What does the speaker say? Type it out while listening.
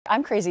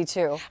I'm crazy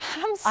too.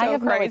 I'm so I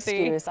have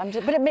crazy. no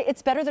excuse. But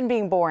it's better than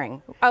being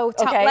boring. Oh,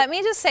 okay? Let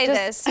me just say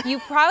this. You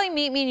probably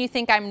meet me and you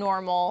think I'm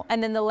normal,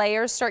 and then the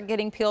layers start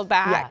getting peeled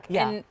back,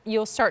 and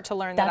you'll start to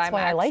learn that I'm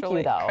actually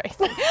crazy. That's why I like you,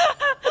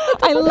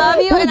 though. I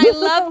love you, and I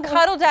love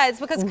Cuddl Duds,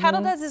 because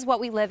Cuddl Duds is what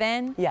we live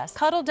in. Yes.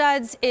 Cuddl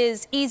Duds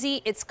is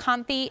easy, it's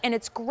comfy, and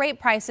it's great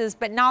prices,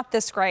 but not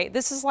this great.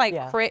 This is like,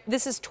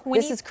 this is 20.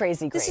 This is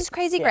crazy great. This is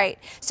crazy great.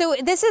 So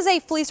this is a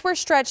Fleecewear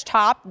stretch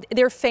top.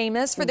 They're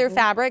famous for their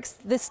fabrics.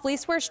 This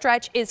Fleecewear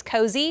stretch is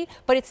cozy,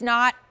 but it's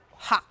not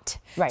hot.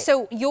 Right.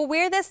 So you'll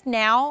wear this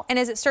now, and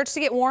as it starts to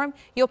get warm,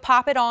 you'll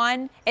pop it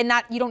on, and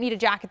you don't need a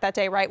jacket that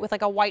day, right? With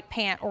like a white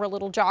pant or a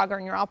little jogger,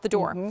 and you're out the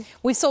door.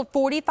 We've sold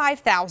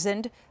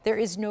 45,000. There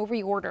is no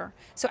reorder.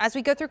 So as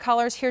we go through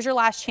colors, here's your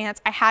last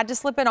chance. I had to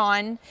slip it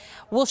on.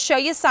 We'll show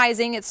you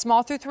sizing. It's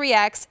small through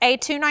 3X.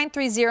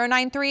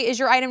 A293093 is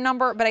your item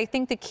number, but I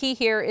think the key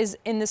here is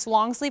in this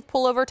long sleeve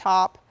pullover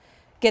top,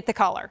 get the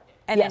color.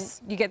 And then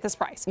you get this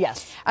price.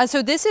 Yes.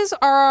 So this is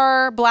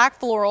our black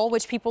floral,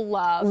 which people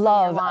love.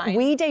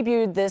 We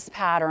debuted this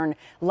pattern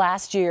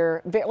last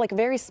year, like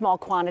very small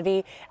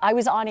quantity. I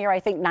was on air, I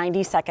think,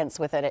 90 seconds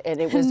with it,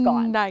 and it was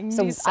gone. 90 so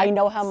seconds. I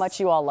know how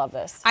much you all love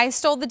this. I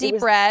stole the deep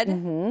red,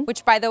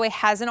 which, by the way,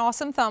 has an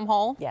awesome thumb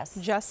hole. Yes.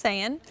 Just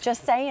saying.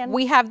 Just saying.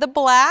 We have the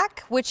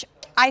black, which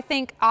I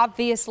think,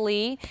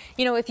 obviously,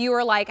 you know, if you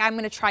were like, I'm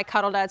going to try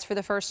Cuddl Duds for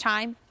the first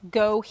time,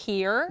 go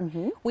here.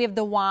 We have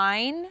the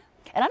wine.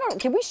 And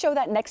can we show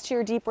that next to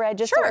your deep red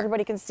just so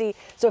everybody can see?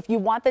 So if you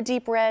want the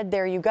deep red,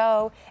 there you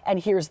go. And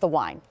here's the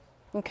wine.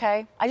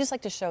 Okay? I just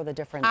like to show the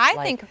difference. I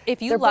think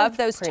if you love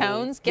those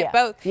tones, get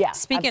both. Yeah,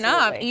 Speaking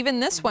of,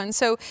 even this one.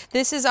 So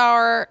this is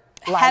our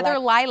Heather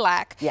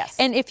Lilac. Yes.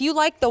 And if you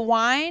like the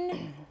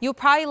wine, you'll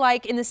probably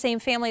like in the same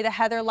family the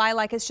Heather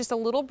Lilac. It's just a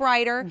little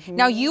brighter.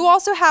 Now you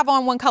also have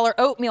on one color,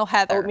 Oatmeal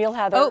Heather. Oatmeal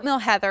Heather. Oatmeal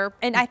Heather.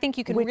 And I think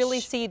you can really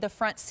see the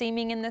front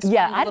seaming in this one.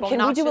 Yeah,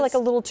 can we do like a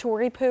little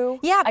Tory poo?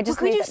 Yeah, could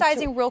we do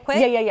sizing real quick?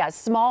 Yeah.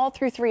 Small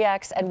through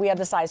 3X, and we have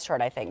the size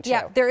chart, I think, too.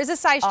 Yeah, there is a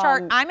size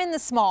chart. I'm in the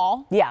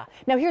small. Yeah.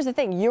 Now here's the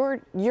thing,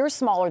 you're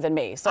smaller than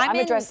me, so I'm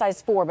a dress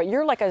size 4, but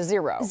you're like a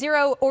 0.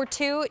 0 or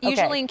 2.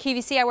 Usually in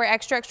QVC I wear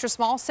extra, extra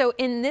small. So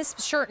in this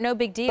shirt, no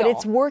big deal. But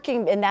it's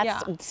working, and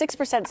that's 6%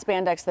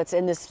 spandex that's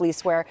in this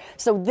Fleecewear.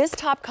 So this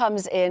top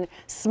comes in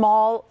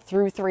small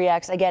through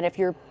 3X. Again, if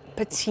you're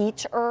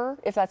petite-er,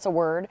 if that's a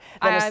word,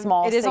 then a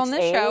small 6A. It is on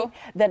this show.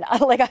 Then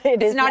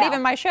it's not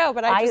even my show,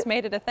 but I just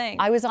made it a thing.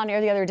 I was on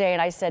air the other day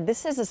and I said,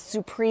 this is a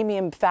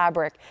supremium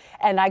fabric.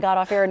 And I got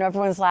off air and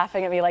everyone's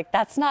laughing at me like,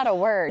 that's not a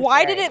word.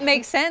 Why did it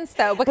make sense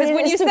though? Because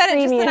when you said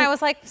it just then, I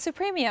was like,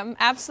 supremium,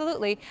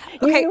 absolutely.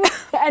 Okay.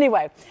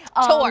 Anyway.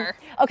 Tour.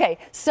 Okay,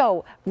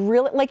 so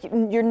really, like,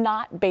 you're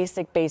not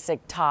basic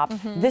top.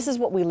 This is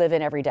what we live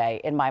in every day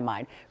in my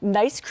mind.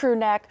 Nice crew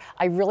neck.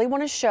 I really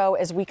want to show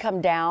as we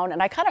come down,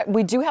 and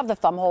we do have the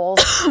thumb holes,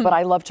 but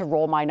I love to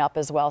roll mine up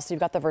as well. So you've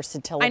got the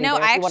versatility. I know.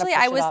 There.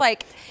 I was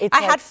like,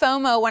 I had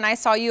FOMO when I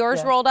saw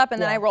yours rolled up,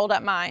 and then I rolled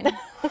up mine.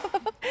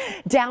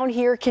 Down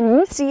here, can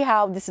you see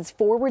how this is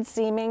forward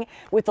seaming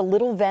with a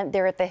little vent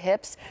there at the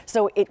hips?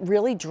 So it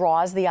really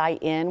draws the eye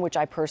in, which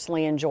I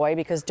personally enjoy,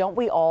 because don't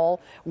we all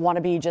want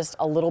to be just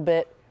a little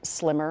bit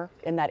slimmer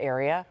in that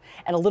area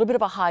and a little bit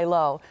of a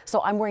high-low?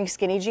 So I'm wearing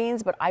skinny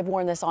jeans, but I've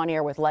worn this on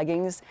air with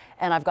leggings,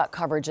 and I've got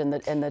coverage in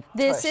the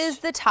This is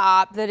the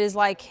top that is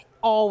like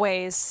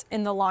always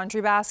in the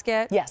laundry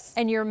basket. Yes.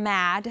 And you're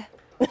mad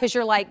because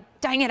you're like,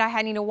 dang it,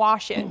 I need to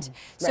wash it.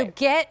 So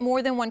get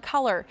more than one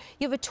color.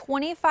 You have a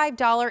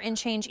 $25 and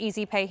change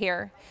easy pay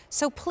here.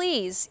 So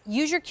please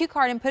use your Q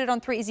card and put it on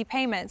 3 easy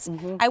payments.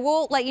 I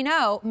will let you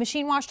know,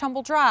 machine wash,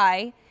 tumble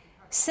dry,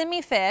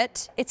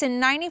 semi-fit. It's in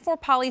 94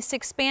 poly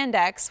 6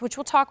 spandex, which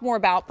we'll talk more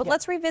about, but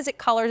let's revisit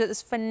colors at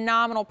this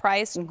phenomenal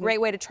price. Great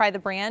way to try the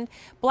brand.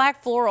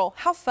 Black floral,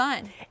 how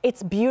fun.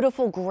 It's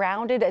beautiful,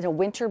 grounded in a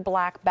winter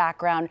black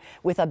background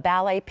with a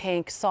ballet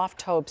pink, soft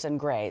taupes and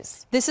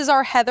grays. This is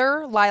our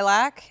Heather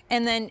Lilac,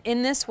 and then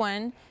in this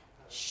one,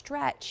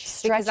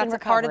 stretch because that's a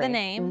part of the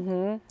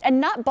name.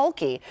 And not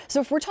bulky. So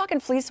if we're talking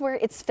Fleecewear,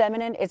 it's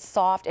feminine, it's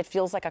soft, it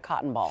feels like a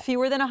cotton ball.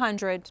 Fewer than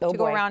 100 to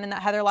go around in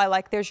that Heather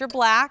Lilac. There's your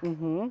black.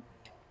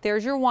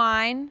 There's your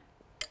wine.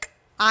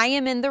 I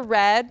am in the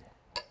red,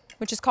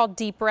 which is called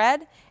deep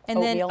red,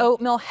 and then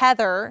Oatmeal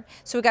Heather.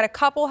 So we got a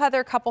couple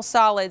Heather, couple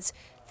solids.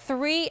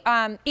 3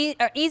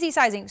 easy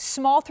sizing,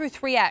 small through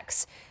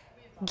 3X.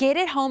 Get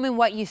it home in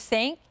what you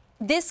think.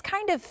 This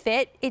kind of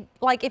fit,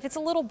 like if it's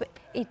a little bit,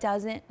 it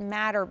doesn't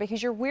matter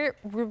because we're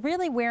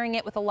really wearing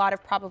it with a lot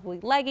of probably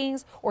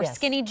leggings or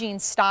skinny jean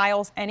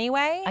styles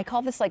anyway. I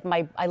call this like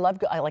I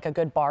love like a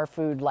good bar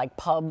food, like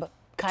pub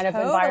kind of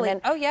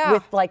environment. Oh yeah.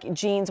 With like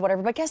jeans,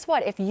 whatever. But guess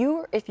what? If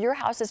your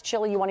house is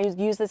chilly, you want to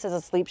use this as a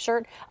sleep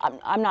shirt,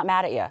 I'm not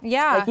mad at you.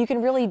 Yeah. Like you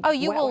can really. Oh,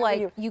 you will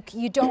like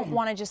you don't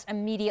want to just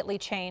immediately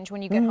change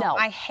when you get home.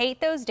 I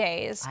hate those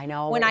days. I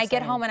know. When I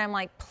get home and I'm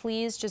like,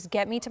 please just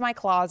get me to my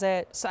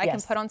closet so I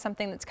can put on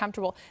something that's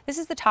comfortable. This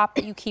is the top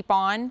that you keep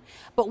on,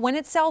 but when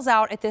it sells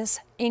out at this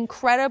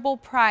incredible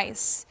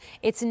price,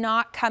 it's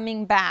not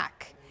coming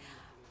back.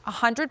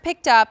 100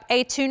 picked up.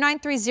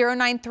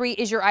 A293093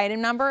 is your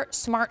item number.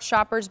 Smart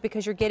shoppers,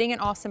 because you're getting an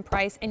awesome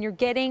price, and you're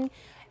getting,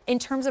 in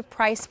terms of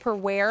price per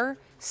wear,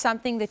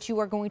 something that you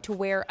are going to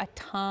wear a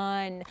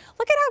ton.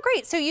 Look at how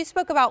great. So you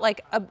spoke about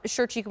like a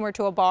shirt you can wear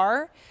to a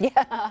bar. Yeah.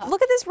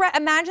 Look at this red.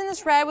 Imagine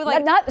this red with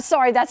like.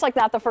 Sorry, that's like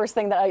not the first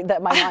thing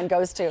that my mind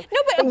goes to.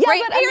 No, but a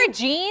great pair of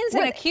jeans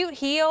and a cute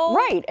heel.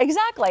 Right,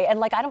 exactly. And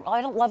like I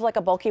don't love like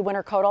a bulky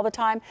winter coat all the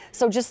time.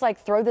 So just like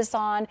throw this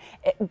on,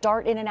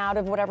 dart in and out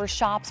of whatever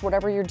shops,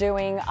 whatever you're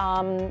doing,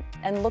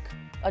 and look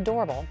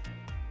adorable.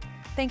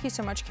 Thank you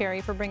so much, Carrie,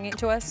 for bringing it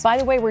to us. By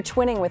the way, we're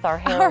twinning with our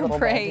hair a little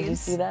bit. Did you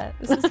see that?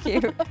 This is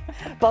cute.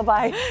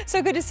 Bye-bye.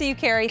 So good to see you,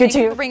 Carrie. Good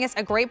Thank you for bringing us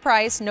a great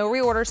price, no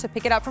reorders, so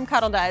pick it up from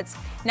Cuddl Duds.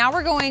 Now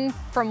we're going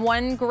from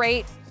one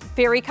great,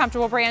 very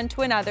comfortable brand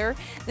to another.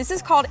 This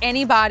is called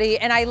Anybody,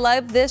 and I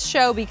love this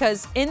show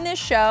because in this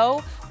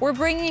show, we're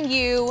bringing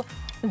you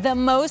the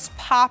most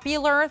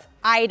popular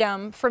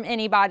item from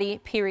Anybody,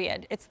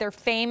 period. It's their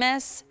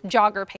famous jogger pants.